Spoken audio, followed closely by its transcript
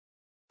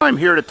I'm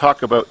here to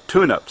talk about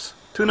tune-ups.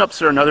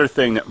 Tune-ups are another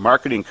thing that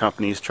marketing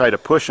companies try to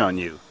push on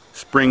you.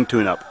 Spring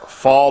tune-up,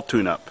 fall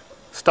tune-up,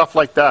 stuff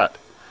like that.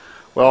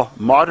 Well,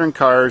 modern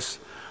cars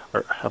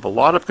have a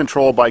lot of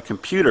control by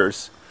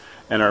computers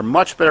and are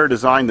much better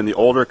designed than the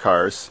older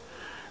cars,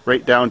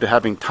 right down to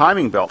having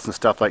timing belts and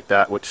stuff like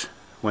that, which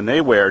when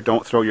they wear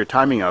don't throw your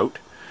timing out.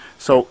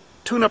 So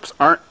tune-ups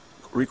aren't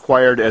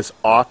required as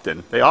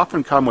often. They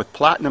often come with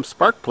platinum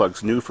spark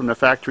plugs new from the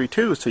factory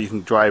too, so you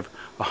can drive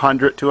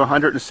 100 to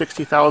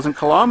 160,000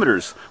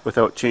 kilometers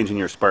without changing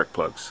your spark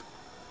plugs.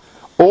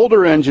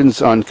 Older engines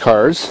on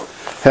cars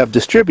have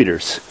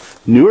distributors.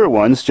 Newer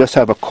ones just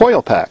have a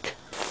coil pack.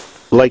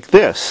 Like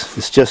this.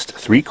 It's just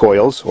 3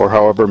 coils, or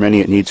however many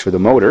it needs for the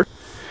motor,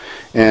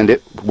 and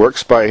it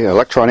works by an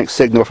electronic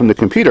signal from the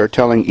computer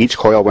telling each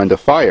coil when to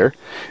fire,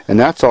 and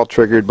that's all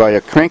triggered by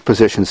a crank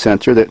position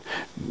sensor that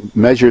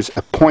measures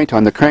a point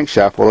on the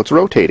crankshaft while it's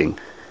rotating.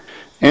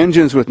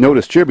 Engines with no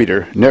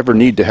distributor never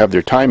need to have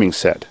their timing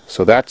set,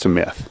 so that's a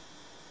myth.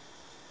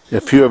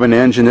 If you have an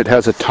engine that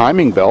has a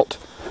timing belt,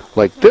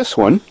 like this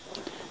one,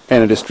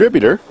 and a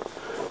distributor,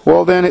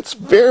 well then it's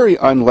very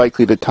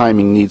unlikely the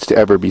timing needs to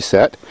ever be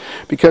set,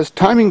 because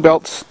timing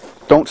belts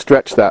don't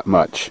stretch that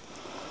much.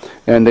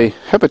 And they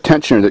have a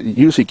tensioner that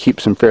usually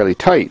keeps them fairly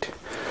tight.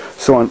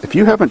 So if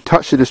you haven't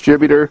touched the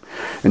distributor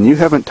and you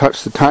haven't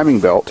touched the timing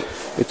belt,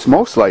 it's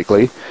most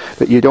likely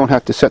that you don't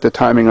have to set the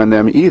timing on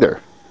them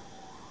either.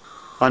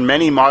 On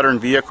many modern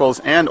vehicles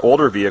and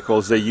older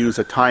vehicles, they use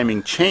a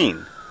timing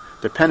chain.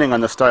 Depending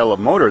on the style of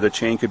motor, the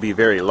chain could be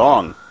very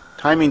long.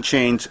 Timing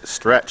chains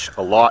stretch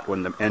a lot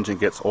when the engine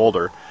gets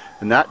older,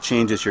 and that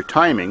changes your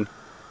timing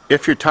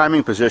if your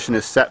timing position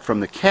is set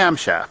from the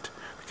camshaft,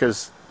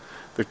 because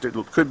there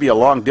could be a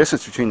long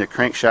distance between the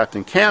crankshaft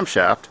and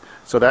camshaft,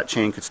 so that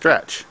chain could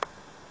stretch.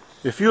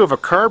 If you have a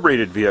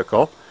carbureted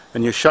vehicle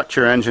and you shut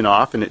your engine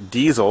off and it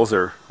diesels,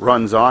 or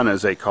runs on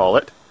as they call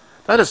it,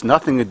 that has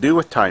nothing to do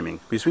with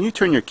timing, because when you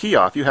turn your key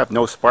off you have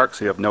no spark,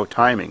 so you have no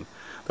timing.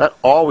 That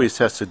always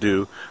has to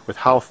do with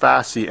how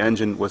fast the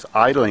engine was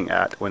idling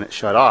at when it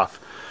shut off.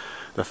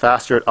 The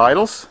faster it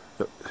idles,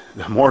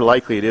 the more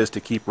likely it is to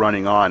keep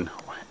running on,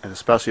 and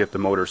especially if the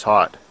motor's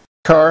hot.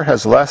 Car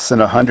has less than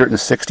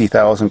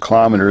 160,000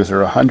 kilometers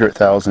or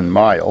 100,000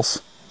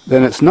 miles,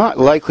 then it's not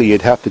likely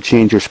you'd have to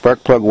change your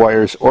spark plug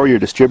wires or your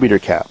distributor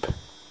cap.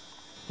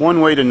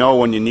 One way to know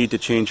when you need to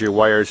change your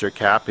wires or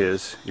cap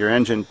is your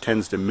engine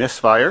tends to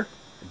misfire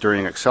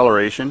during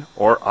acceleration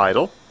or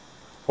idle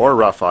or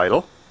rough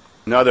idle.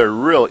 Another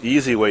real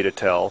easy way to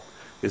tell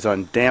is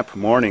on damp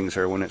mornings,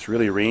 or when it's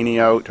really rainy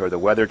out or the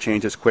weather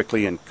changes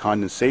quickly and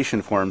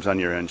condensation forms on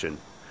your engine.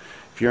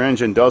 If your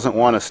engine doesn't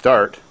want to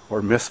start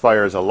or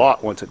misfires a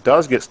lot once it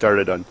does get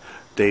started on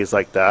days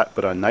like that,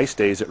 but on nice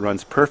days it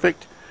runs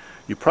perfect,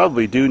 you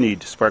probably do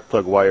need spark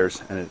plug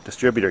wires and a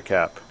distributor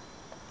cap.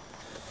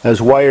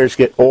 As wires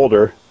get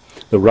older,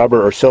 the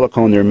rubber or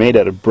silicone they're made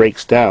out of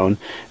breaks down,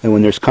 and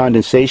when there's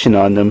condensation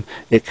on them,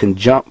 it can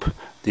jump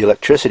the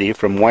electricity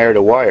from wire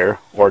to wire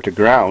or to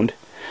ground,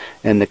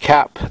 and the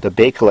cap, the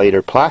bakelite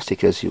or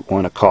plastic as you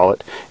want to call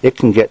it, it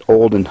can get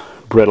old and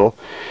brittle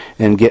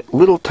and get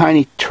little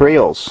tiny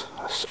trails,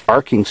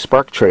 arcing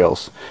spark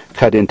trails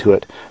cut into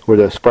it, where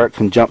the spark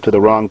can jump to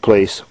the wrong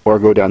place or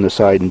go down the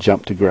side and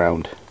jump to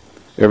ground.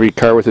 Every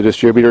car with a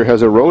distributor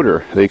has a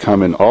rotor. They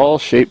come in all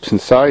shapes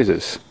and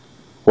sizes.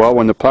 Well,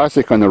 when the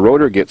plastic on the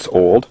rotor gets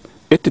old,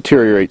 it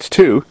deteriorates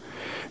too,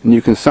 and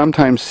you can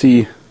sometimes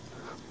see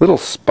little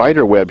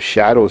spider web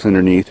shadows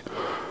underneath,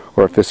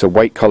 or if it's a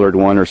white colored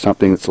one or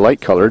something that's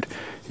light colored,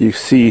 you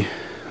see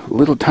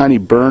little tiny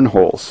burn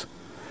holes.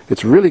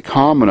 It's really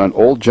common on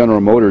old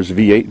General Motors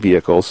V8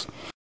 vehicles,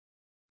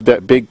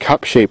 that big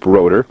cup-shaped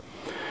rotor,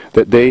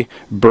 that they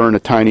burn a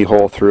tiny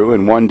hole through,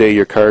 and one day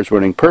your car's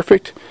running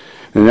perfect,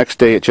 and the next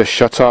day it just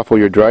shuts off while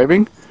you're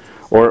driving,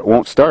 or it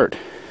won't start.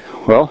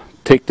 Well,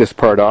 take this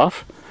part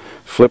off,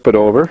 flip it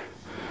over,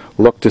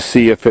 look to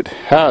see if it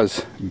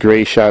has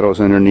gray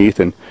shadows underneath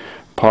and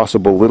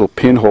possible little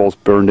pinholes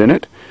burned in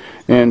it,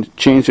 and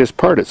change this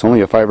part. It's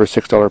only a $5 or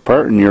 $6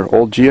 part, and your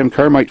old GM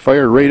car might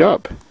fire right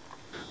up.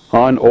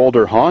 On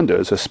older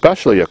Hondas,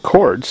 especially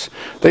Accords,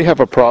 they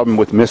have a problem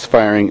with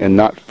misfiring and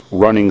not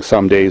running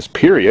some days,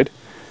 period,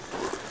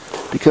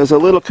 because a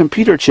little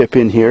computer chip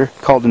in here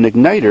called an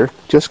igniter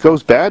just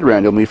goes bad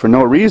randomly for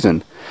no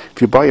reason.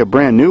 If you buy a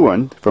brand new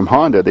one from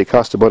Honda, they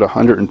cost about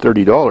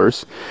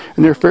 $130,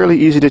 and they're fairly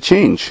easy to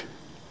change.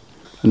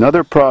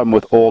 Another problem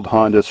with old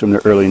Hondas from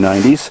the early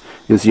 90s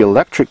is the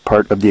electric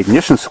part of the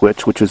ignition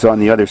switch, which is on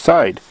the other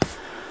side.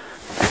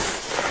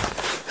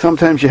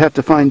 Sometimes you have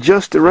to find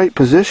just the right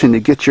position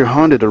to get your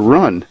Honda to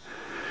run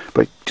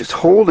by just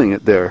holding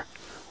it there.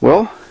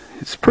 Well,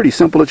 it's pretty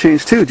simple to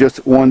change too.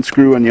 Just one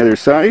screw on the other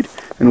side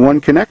and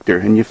one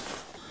connector. And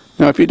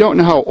now, if you don't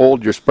know how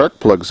old your spark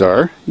plugs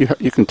are,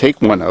 you can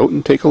take one out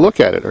and take a look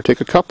at it, or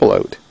take a couple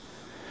out.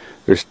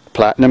 There's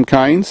platinum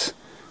kinds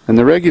and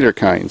the regular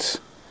kinds.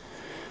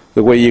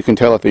 The way you can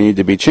tell if they need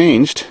to be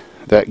changed,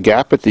 that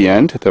gap at the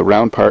end, the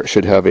round part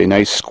should have a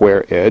nice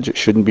square edge. It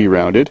shouldn't be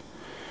rounded.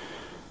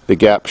 The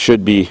gap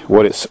should be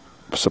what it's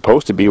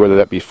supposed to be, whether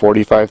that be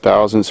 45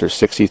 thousandths or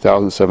 60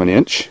 thousandths of an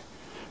inch.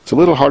 It's a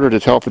little harder to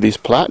tell for these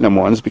platinum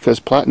ones because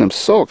platinum's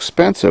so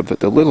expensive that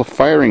the little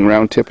firing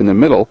round tip in the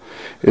middle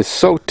is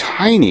so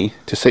tiny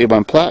to save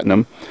on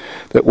platinum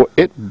that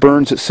it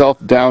burns itself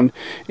down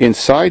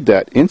inside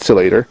that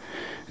insulator,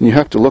 and you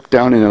have to look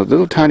down in a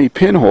little tiny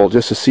pinhole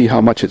just to see how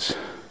much it's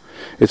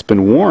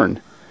been worn.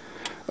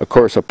 Of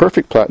course, a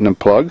perfect platinum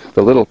plug,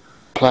 the little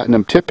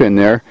platinum tip in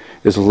there,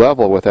 is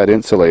level with that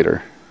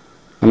insulator.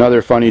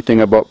 Another funny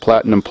thing about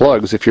platinum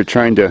plugs, if you're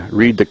trying to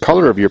read the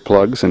color of your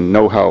plugs and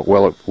know how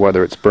well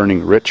whether it's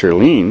burning rich or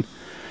lean,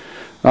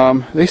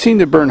 they seem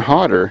to burn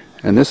hotter,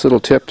 and this little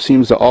tip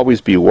seems to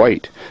always be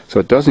white, so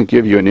it doesn't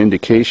give you an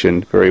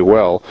indication very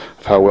well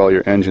of how well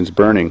your engine's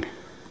burning.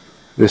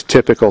 This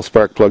typical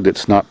spark plug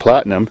that's not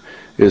platinum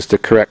is the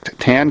correct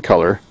tan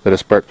color that a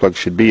spark plug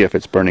should be if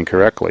it's burning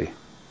correctly.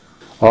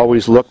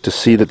 Always look to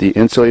see that the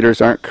insulators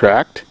aren't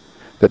cracked,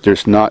 that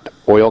there's not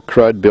oil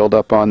crud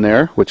buildup on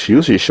there, which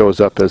usually shows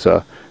up as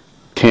a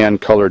tan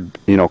colored,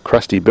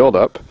 crusty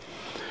buildup,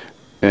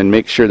 and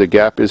make sure the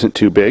gap isn't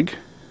too big.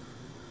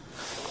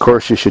 Of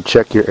course, you should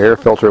check your air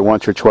filter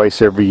once or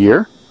twice every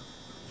year.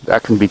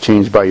 That can be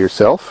changed by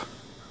yourself.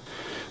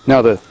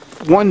 Now, the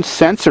one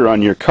sensor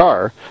on your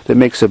car that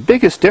makes the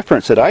biggest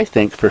difference that I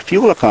think for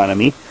fuel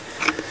economy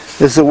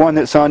is the one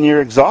that's on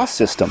your exhaust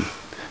system.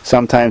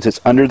 Sometimes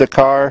it's under the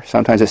car,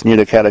 sometimes it's near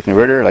the catalytic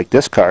converter. Like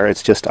this car,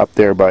 it's just up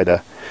there by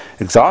the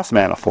exhaust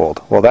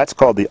manifold. Well, that's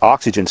called the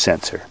oxygen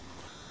sensor.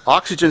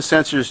 Oxygen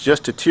sensors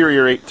just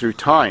deteriorate through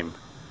time.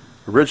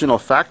 Original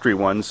factory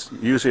ones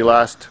usually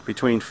last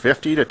between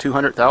 50 to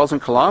 200,000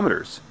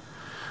 kilometers.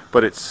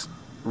 But it's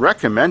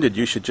recommended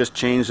you should just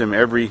change them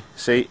every,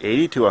 say,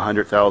 80 to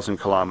 100,000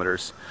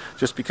 kilometers,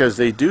 just because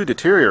they do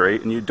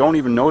deteriorate and you don't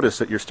even notice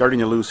that you're starting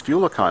to lose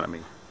fuel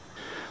economy.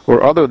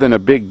 Or other than a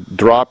big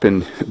drop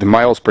in the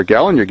miles per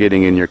gallon you're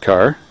getting in your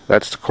car,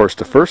 that's of course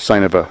the first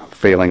sign of a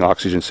failing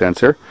oxygen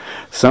sensor.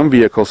 Some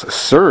vehicles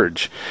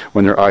surge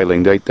when they're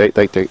idling. They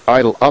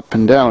idle up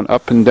and down,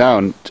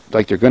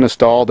 like they're going to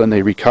stall, then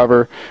they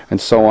recover,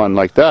 and so on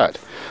like that.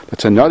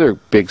 That's another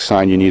big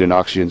sign you need an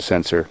oxygen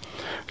sensor.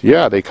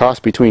 Yeah, they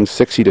cost between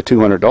 $60 to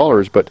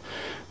 $200, but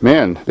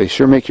man, they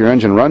sure make your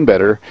engine run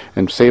better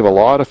and save a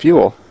lot of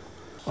fuel.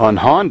 On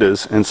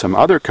Hondas and some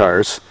other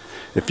cars,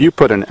 if you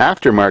put an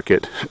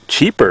aftermarket,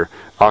 cheaper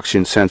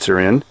oxygen sensor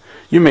in,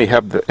 you may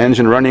have the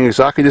engine running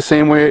exactly the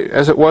same way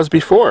as it was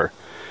before.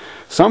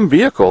 Some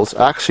vehicles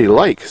actually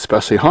like,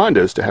 especially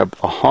Hondas, to have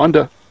a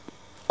Honda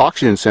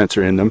oxygen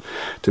sensor in them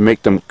to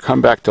make them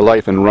come back to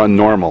life and run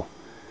normal.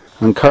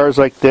 On cars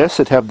like this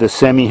that have the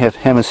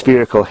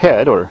semi-hemispherical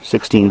head, or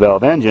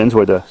 16-valve engines,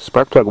 where the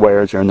spark plug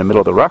wires are in the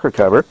middle of the rocker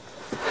cover,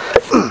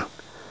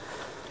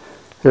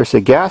 there's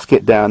a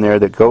gasket down there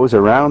that goes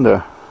around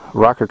the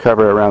rocker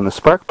cover around the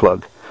spark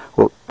plug.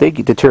 Well, they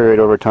deteriorate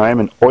over time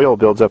and oil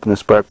builds up in the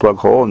spark plug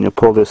hole, and you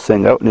pull this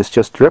thing out and it's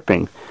just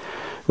dripping.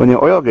 When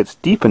the oil gets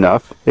deep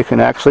enough, it can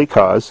actually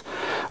cause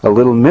a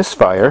little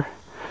misfire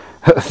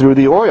through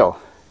the oil.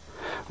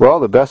 Well,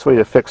 the best way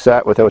to fix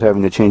that without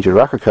having to change your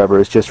rocker cover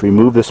is just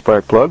remove the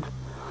spark plug,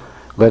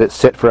 let it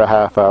sit for a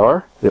half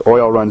hour, the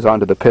oil runs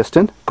onto the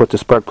piston, put the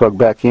spark plug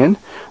back in,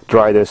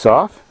 dry this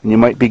off, and you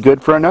might be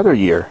good for another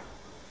year.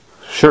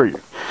 Sure,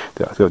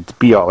 the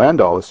be-all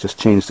end-all is just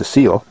change the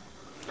seal.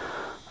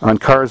 On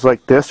cars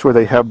like this where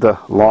they have the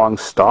long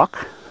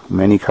stock,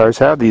 many cars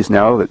have these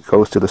now that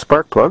goes to the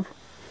spark plug.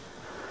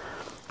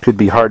 Could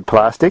be hard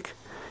plastic.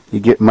 You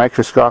get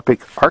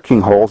microscopic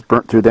arcing holes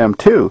burnt through them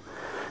too,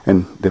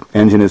 and the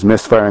engine is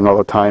misfiring all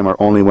the time or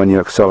only when you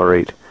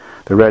accelerate.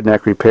 The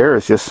redneck repair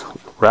is just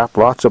wrap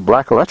lots of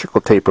black electrical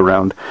tape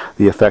around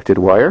the affected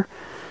wire,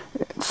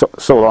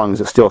 so long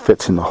as it still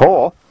fits in the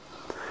hole,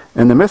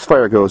 and the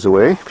misfire goes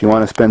away. If you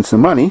want to spend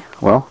some money,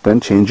 well,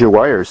 then change your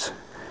wires.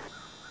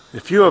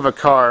 If you have a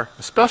car,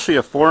 especially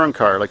a foreign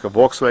car like a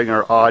Volkswagen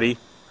or Audi,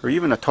 or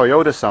even a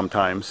Toyota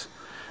sometimes,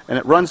 and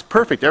it runs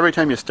perfect every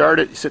time you start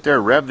it, you sit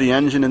there, rev the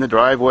engine in the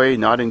driveway,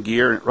 not in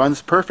gear, and it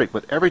runs perfect,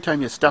 but every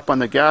time you step on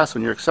the gas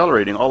when you're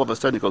accelerating, all of a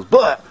sudden it goes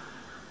blah,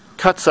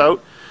 cuts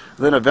out,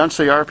 then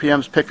eventually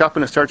RPMs pick up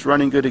and it starts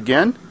running good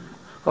again.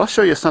 I'll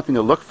show you something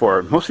to look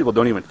for most people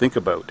don't even think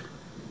about.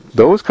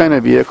 Those kind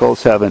of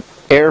vehicles have an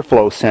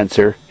airflow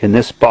sensor in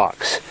this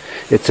box.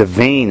 It's a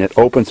vane that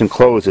opens and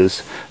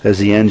closes as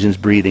the engine's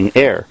breathing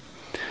air,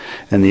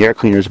 and the air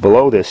cleaner is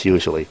below this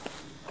usually.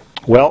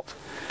 Well,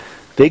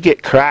 they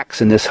get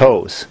cracks in this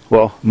hose.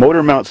 Well,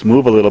 motor mounts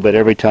move a little bit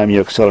every time you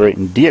accelerate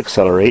and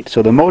deaccelerate,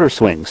 so the motor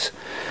swings.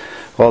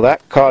 Well,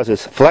 that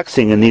causes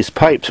flexing in these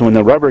pipes. When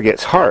the rubber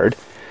gets hard,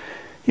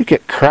 you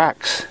get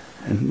cracks,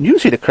 and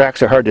usually the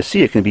cracks are hard to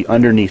see. It can be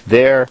underneath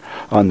there,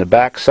 on the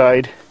back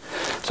side.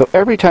 So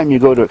every time you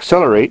go to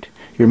accelerate,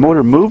 your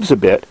motor moves a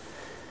bit.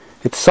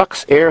 It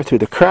sucks air through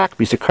the crack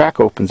because the crack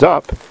opens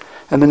up,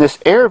 and then this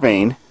air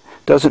vane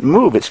doesn't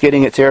move. It's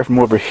getting its air from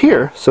over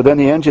here, so then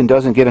the engine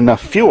doesn't get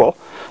enough fuel,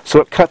 so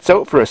it cuts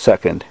out for a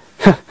second.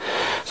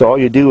 So all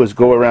you do is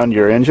go around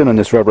your engine on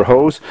this rubber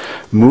hose,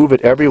 move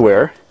it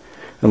everywhere,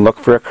 and look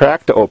for a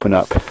crack to open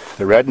up.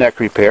 The redneck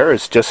repair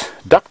is just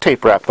duct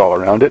tape wrapped all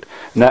around it,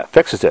 and that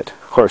fixes it.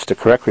 Of course, the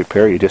correct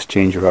repair, you just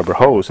change your rubber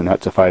hose, and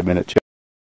that's a 5-minute job.